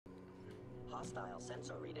Hostile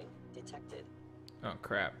sensor reading detected. Oh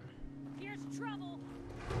crap. Here's trouble.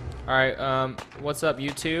 Alright, what's up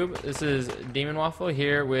YouTube? This is Demon Waffle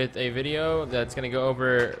here with a video that's gonna go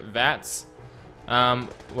over V.A.T.S.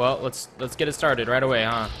 Well, let's get it started right away,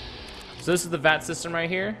 huh? So this is the V.A.T.S system right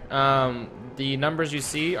here. The numbers you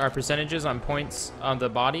see are percentages on points on the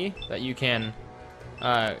body that you can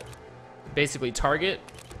basically target.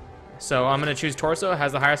 So I'm gonna choose torso. It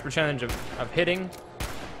has the highest percentage of hitting.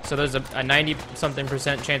 So there's a 90 something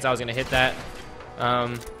percent chance I was gonna hit that.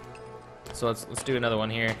 So let's do another one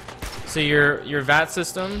here. So your V.A.T.S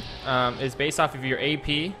system is based off of your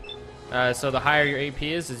AP. So the higher your AP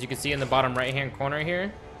is, as you can see in the bottom right hand corner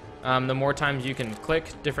here, the more times you can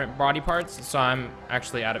click different body parts. So I'm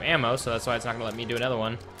actually out of ammo, so that's why it's not gonna let me do another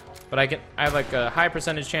one. But I have like a high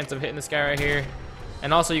percentage chance of hitting this guy right here.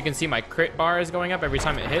 And also you can see my crit bar is going up every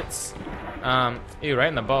time it hits. Ew, right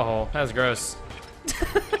in the butthole. That was gross.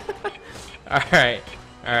 Alright.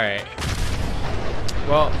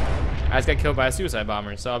 Well, I just got killed by a suicide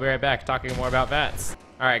bomber, so I'll be right back talking more about V.A.T.S.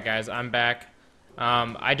 Alright guys, I'm back.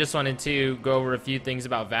 I just wanted to go over a few things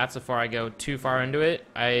about V.A.T.S before I go too far into it.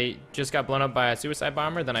 I just got blown up by a suicide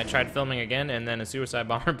bomber, then I tried filming again, and then a suicide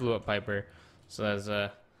bomber blew up Piper. So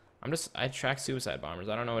that's I track suicide bombers.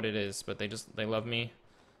 I don't know what it is, but they love me.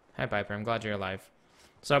 Hi Piper, I'm glad you're alive.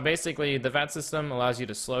 So basically, the V.A.T.S system allows you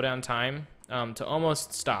to slow down time to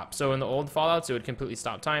almost stop. So in the old Fallouts, it would completely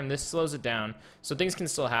stop time. This slows it down, so things can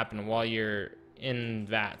still happen while you're in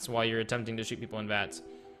V.A.T.S, while you're attempting to shoot people in V.A.T.S.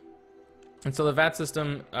 And so the V.A.T.S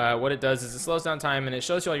system, what it does is it slows down time and it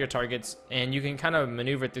shows you all your targets, and you can kind of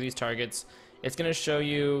maneuver through these targets. It's going to show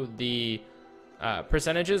you the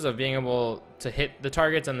percentages of being able to hit the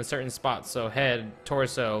targets on the certain spots. So head,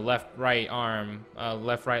 torso, left, right arm,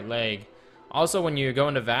 left, right leg. Also, when you go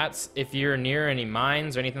into V.A.T.S, if you're near any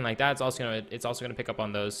mines or anything like that, it's also gonna pick up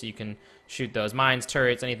on those, so you can shoot those mines,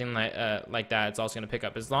 turrets, anything like that. It's also gonna pick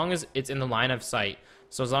up as long as it's in the line of sight.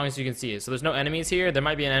 So as long as you can see it. So there's no enemies here. There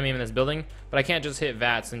might be an enemy in this building, but I can't just hit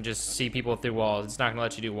V.A.T.S and just see people through walls. It's not gonna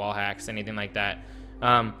let you do wall hacks, anything like that.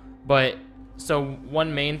 So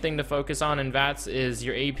one main thing to focus on in V.A.T.S is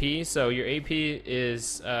your AP. So your AP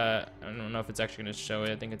is, I don't know if it's actually going to show it.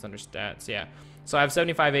 I think it's under stats. Yeah. So I have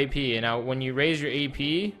 75 AP. And now when you raise your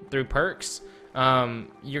AP through perks,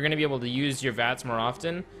 you're going to be able to use your V.A.T.S more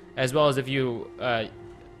often, as well as if you let's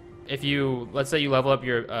say you level up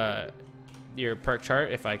your perk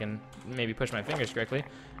chart, if I can maybe push my fingers correctly.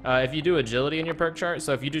 If you do agility in your perk chart,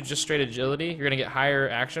 so if you do just straight agility, you're going to get higher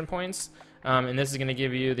action points. And this is going to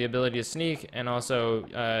give you the ability to sneak, and also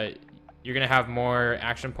you're going to have more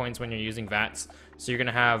action points when you're using V.A.T.S, so you're going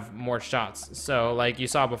to have more shots. So like you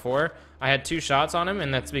saw before, I had 2 shots on him,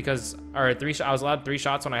 and that's because, or 3 I was allowed 3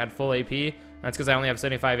 shots when I had full AP. That's because I only have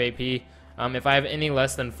 75 AP. If I have any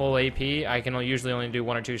less than full AP, I can usually only do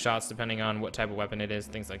 1 or 2 shots depending on what type of weapon it is,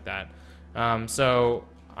 things like that. So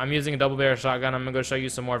I'm using a double barrel shotgun. I'm going to go show you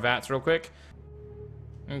some more V.A.T.S real quick.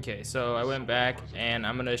 Okay, so I went back and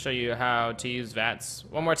I'm gonna show you how to use V.A.T.S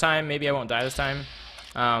one more time. Maybe I won't die this time.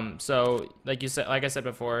 So like I said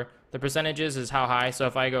before, the percentages is how high. So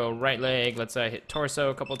if I go right leg, let's say I hit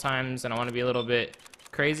torso a couple times, and I want to be a little bit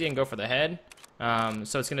crazy and go for the head.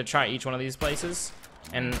 So it's gonna try each one of these places,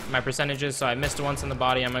 and my percentages. So I missed once in the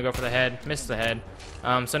body. I'm gonna go for the head, missed the head.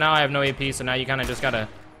 So now I have no AP. So now you kind of just gotta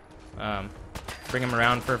bring him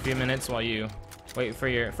around for a few minutes while you wait for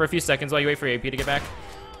a few seconds while you wait for your AP to get back.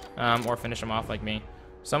 Or finish them off like me.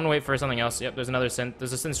 So I'm gonna wait for something else. Yep, there's another synth.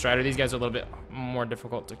 There's a synth strider. These guys are a little bit more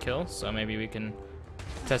difficult to kill, so maybe we can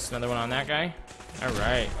test another one on that guy.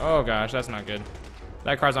 Alright. Oh gosh, that's not good.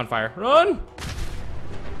 That car's on fire. Run!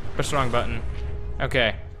 Push the wrong button.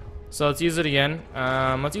 Okay. So let's use it again.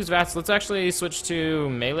 Let's use V.A.T.S. Let's actually switch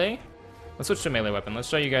to melee. Let's switch to a melee weapon. Let's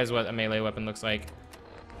show you guys what a melee weapon looks like.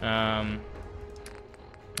 Let's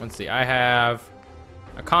see. I have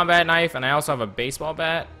a combat knife, and I also have a baseball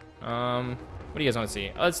bat. What do you guys want to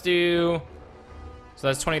see? Let's do, so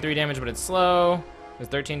that's 23 damage, but it's slow. There's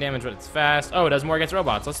 13 damage, but it's fast. Oh, it does more against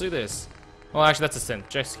robots. Let's do this. Well, actually, that's a synth.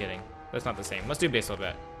 Just kidding. That's not the same. Let's do baseball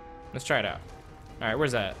bat. Let's try it out. All right,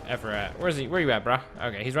 where's that effer at? Where's he? Where you at, brah?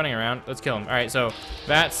 Okay, he's running around. Let's kill him. All right, so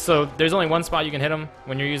that's, so there's only one spot you can hit him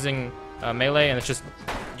when you're using melee, and it's just,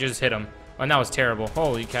 you just hit him. Oh, and that was terrible.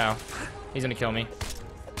 Holy cow. He's gonna kill me.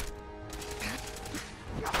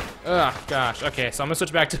 Ugh, gosh. Okay, so I'm gonna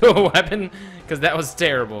switch back to a weapon because that was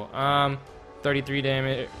terrible. 33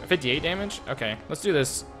 damage, 58 damage. Okay, let's do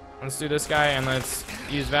this. Let's do this guy, and let's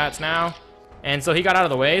use V.A.T.S now. And so he got out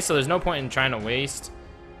of the way, so there's no point in trying to waste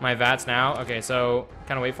my V.A.T.S now. Okay, so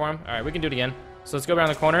kind of wait for him. All right, we can do it again. So let's go around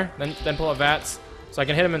the corner, then pull up V.A.T.S so I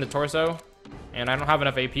can hit him in the torso. and I don't have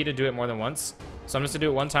enough AP to do it more than once. So I'm just gonna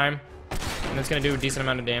do it one time, and it's gonna do a decent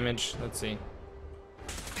amount of damage. Let's see.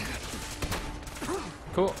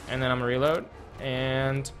 Cool, and then I'm gonna reload,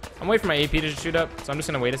 and I'm waiting for my AP to shoot up, so I'm just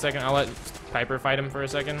gonna wait a second. I'll let Piper fight him for a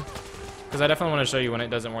second, because I definitely want to show you when it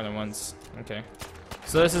does it more than once. Okay,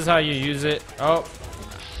 so this is how you use it. Oh,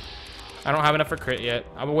 I don't have enough for crit yet.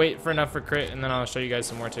 I will wait for enough for crit, and then I'll show you guys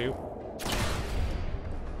some more too.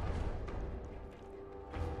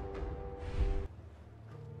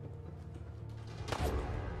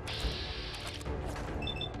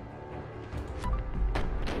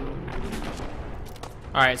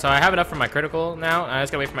 Alright, so I have enough for my critical now. I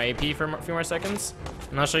just gotta wait for my AP for a few more seconds.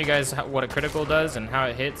 And I'll show you guys what a critical does and how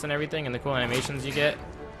it hits and everything and the cool animations you get.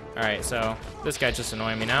 Alright, so this guy's just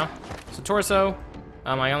annoying me now. So torso,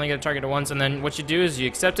 I only get a target at once, and then what you do is you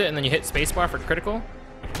accept it and then you hit spacebar for critical.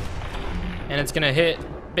 And it's gonna hit,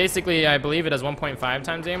 basically I believe it does 1.5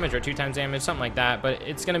 times damage or 2 times damage, something like that. But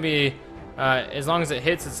it's gonna be, as long as it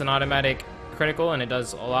hits, it's an automatic critical and it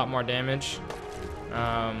does a lot more damage.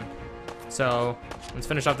 So let's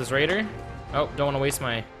finish off this raider. Oh, don't want to waste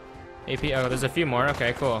my AP. Oh, there's a few more.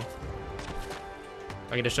 Okay, cool.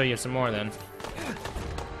 I get to show you some more then.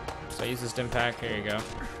 So I use this stim pack. Here you go.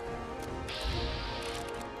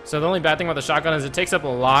 So the only bad thing about the shotgun is it takes up a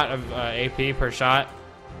lot of AP per shot.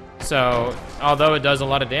 So although it does a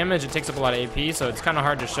lot of damage, it takes up a lot of AP. So it's kind of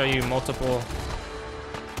hard to show you multiple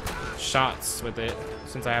shots with it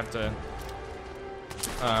since I have to.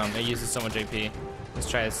 It uses so much AP. Let's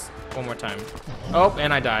try this one more time. Oh,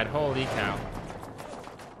 and I died. Holy cow.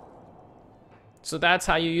 So that's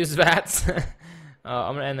how you use V.A.T.S.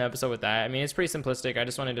 I'm gonna end the episode with that. I mean, it's pretty simplistic. I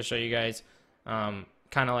just wanted to show you guys kind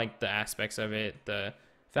of like the aspects of it, the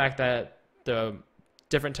fact that the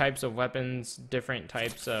different types of weapons, different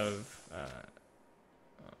types of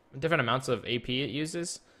different amounts of AP it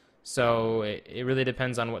uses. So it really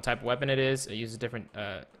depends on what type of weapon it is. It uses different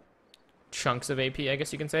chunks of AP, I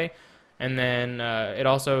guess you can say. And then it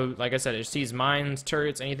also, like I said, it sees mines,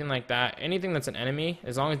 turrets, anything like that. Anything that's an enemy,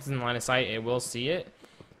 as long as it's in line of sight, it will see it.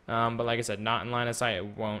 But like I said, not in line of sight, it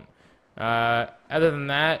won't. Other than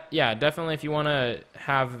that, yeah, definitely if you want to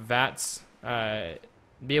have V.A.T.S,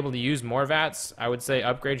 be able to use more V.A.T.S, I would say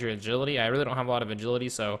upgrade your agility. I really don't have a lot of agility,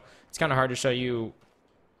 so it's kind of hard to show you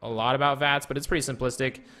a lot about V.A.T.S, but it's pretty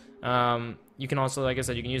simplistic. You can also, like I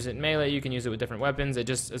said, you can use it in melee, you can use it with different weapons. It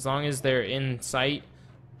just, as long as they're in sight,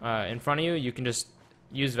 in front of you, you can just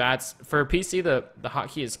use V.A.T.S. For PC, the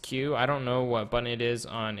hotkey is Q. I don't know what button it is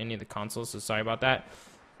on any of the consoles, so sorry about that.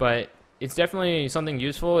 But it's definitely something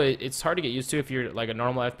useful. It's hard to get used to if you're like a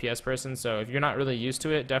normal FPS person, so if you're not really used to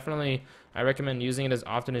it, definitely I recommend using it as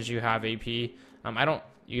often as you have AP. I don't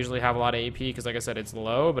usually have a lot of AP because, like I said, it's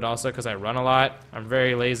low, but also because I run a lot. I'm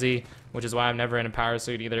very lazy, which is why I'm never in a power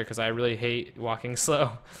suit either, because I really hate walking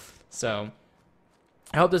slow. So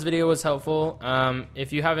I hope this video was helpful.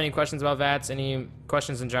 If you have any questions about V.A.T.S, any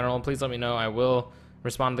questions in general, please let me know. I will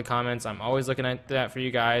respond to the comments. I'm always looking at that for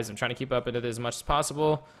you guys. I'm trying to keep up with it as much as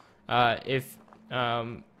possible.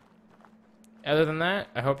 Other than that,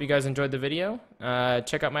 I hope you guys enjoyed the video.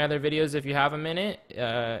 Check out my other videos if you have a minute.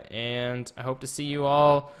 And I hope to see you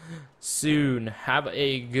all soon. Have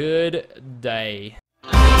a good day.